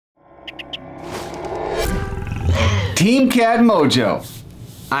Team Cat Mojo.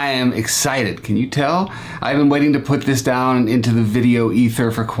 I am excited, can you tell? I've been waiting to put this down into the video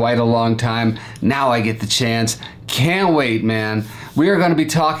ether for quite a long time. Now I get the chance. Can't wait, man. We are going to be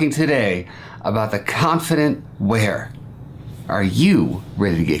talking today about the confident where. Are you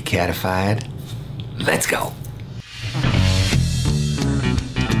ready to get catified? Let's go.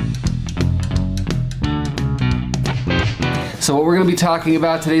 So what we're going to be talking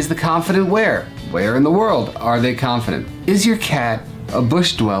about today is the confident where. Where in the world are they confident? Is your cat a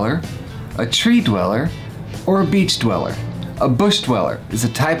bush dweller, a tree dweller, or a beach dweller? A bush dweller is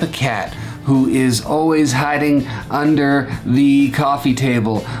a type of cat who is always hiding under the coffee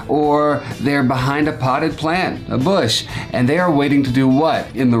table, or they're behind a potted plant, a bush, and they are waiting to do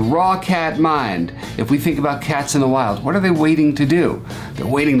what? In the raw cat mind, if we think about cats in the wild, what are they waiting to do? They're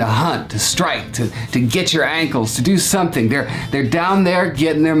waiting to hunt, to strike, to get your ankles, to do something. They're down there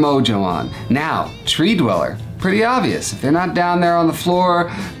getting their mojo on. Now, tree dweller, pretty obvious. If they're not down there on the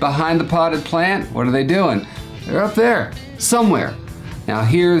floor behind the potted plant, what are they doing? They're up there, somewhere. Now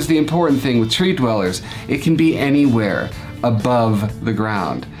here's the important thing with tree dwellers. It can be anywhere above the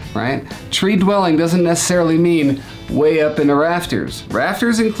ground, right? Tree dwelling doesn't necessarily mean way up in the rafters.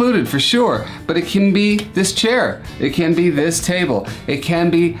 Rafters included for sure, but it can be this chair. It can be this table. It can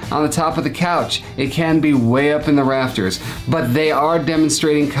be on the top of the couch. It can be way up in the rafters, but they are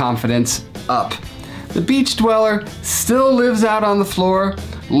demonstrating confidence up. The beach dweller still lives out on the floor,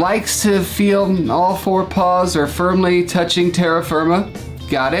 likes to feel all four paws are firmly touching terra firma.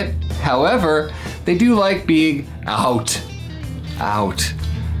 Got it? However, they do like being out. Out.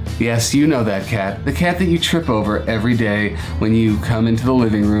 Yes, you know that cat. The cat that you trip over every day when you come into the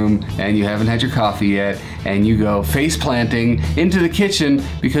living room and you haven't had your coffee yet and you go face planting into the kitchen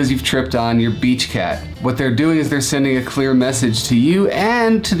because you've tripped on your beach cat. What they're doing is they're sending a clear message to you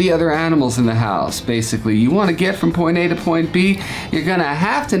and to the other animals in the house. Basically, you want to get from point A to point B, you're going to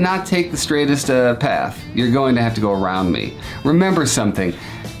have to not take the straightest path. You're going to have to go around me. Remember something.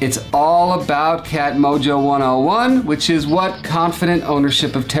 It's all about Cat Mojo 101, which is what? Confident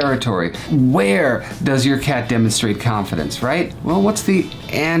ownership of territory. Where does your cat demonstrate confidence, right? Well, what's the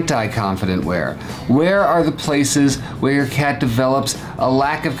anti-confident where? Where are the places where your cat develops a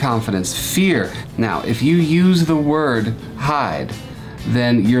lack of confidence, fear? Now, if you use the word hide,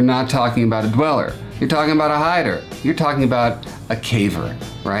 then you're not talking about a dweller. You're talking about a hider. You're talking about a caver,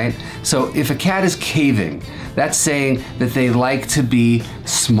 right? So if a cat is caving, that's saying that they like to be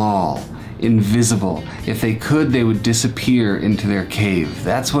small, invisible. If they could, they would disappear into their cave.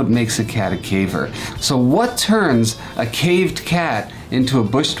 That's what makes a cat a caver. So what turns a caved cat into a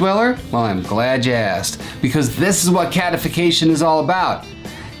bush dweller? Well, I'm glad you asked, because this is what catification is all about.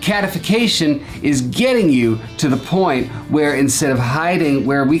 Catification is getting you to the point where instead of hiding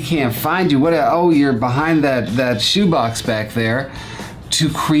where we can't find you, oh, you're behind that shoebox back there, to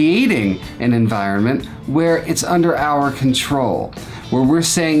creating an environment where it's under our control, where we're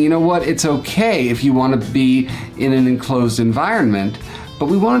saying, you know what, it's okay if you want to be in an enclosed environment, but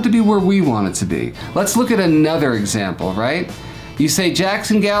we want it to be where we want it to be. Let's look at another example, right? You say,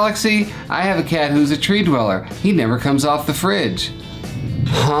 Jackson Galaxy, I have a cat who's a tree dweller. He never comes off the fridge.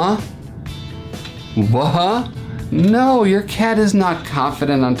 Huh? What? No, your cat is not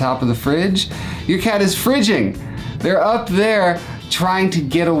confident on top of the fridge. Your cat is fridging. They're up there trying to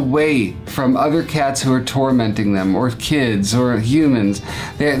get away from other cats who are tormenting them, or kids, or humans.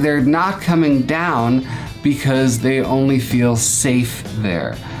 They're not coming down because they only feel safe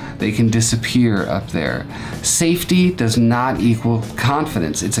there. They can disappear up there. Safety does not equal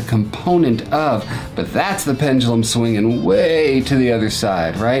confidence. It's a component of, but that's the pendulum swinging way to the other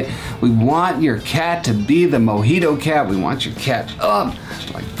side, right? We want your cat to be the mojito cat. We want your cat up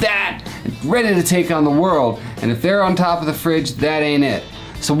like that, ready to take on the world. And if they're on top of the fridge, that ain't it.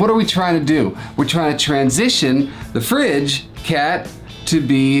 So what are we trying to do? We're trying to transition the fridge cat to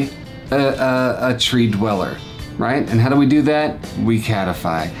be a tree dweller, right? And how do we do that? We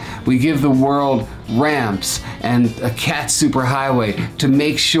catify. We give the world ramps and a cat superhighway to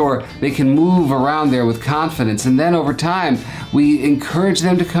make sure they can move around there with confidence. And then over time, we encourage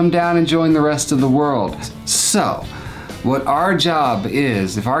them to come down and join the rest of the world. So, what our job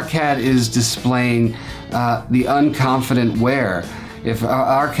is, if our cat is displaying the unconfident where, if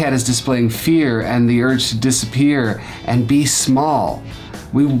our cat is displaying fear and the urge to disappear and be small,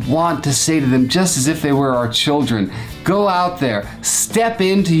 we want to say to them, just as if they were our children, go out there, step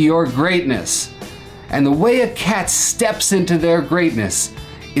into your greatness. And the way a cat steps into their greatness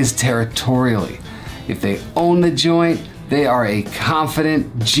is territorially. If they own the joint, they are a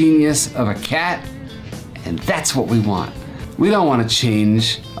confident genius of a cat, and that's what we want. We don't want to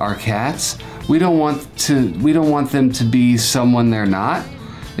change our cats. We don't want them to be someone they're not.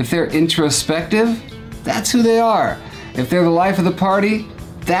 If they're introspective, that's who they are. If they're the life of the party,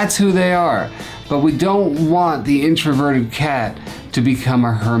 that's who they are. But we don't want the introverted cat to become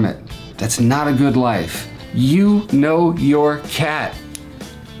a hermit. That's not a good life. You know your cat.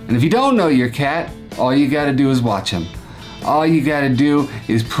 And if you don't know your cat, all you gotta do is watch him. All you gotta do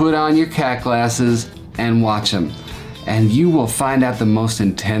is put on your cat glasses and watch him. And you will find out the most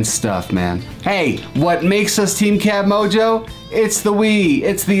intense stuff, man. Hey, what makes us Team Cat Mojo? It's the we,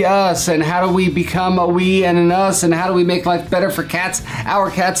 it's the us, and how do we become a we and an us, and how do we make life better for cats,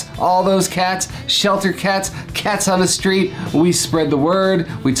 our cats, all those cats, shelter cats, cats on the street? We spread the word,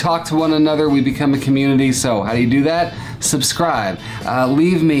 we talk to one another, we become a community. So how do you do that? Subscribe,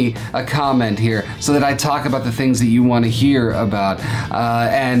 leave me a comment here so that I talk about the things that you want to hear about,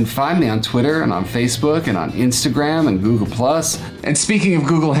 and find me on Twitter and on Facebook and on Instagram and Google+. And speaking of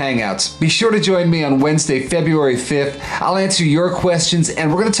Google Hangouts, be sure to join me on Wednesday, February 5th. I'll answer your questions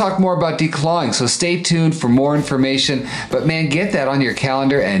and we're going to talk more about declawing, so stay tuned for more information. But man, get that on your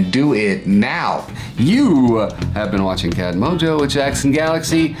calendar and do it now. You have been watching Cat Mojo with Jackson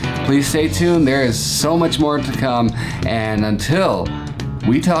Galaxy. Please stay tuned, there is so much more to come. And until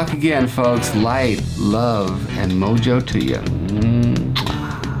we talk again, folks, light, love, and mojo to you.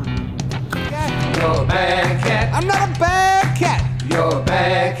 You're a bad cat. I'm not a bad cat. You're a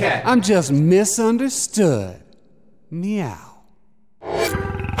bad cat. I'm just misunderstood. Meow.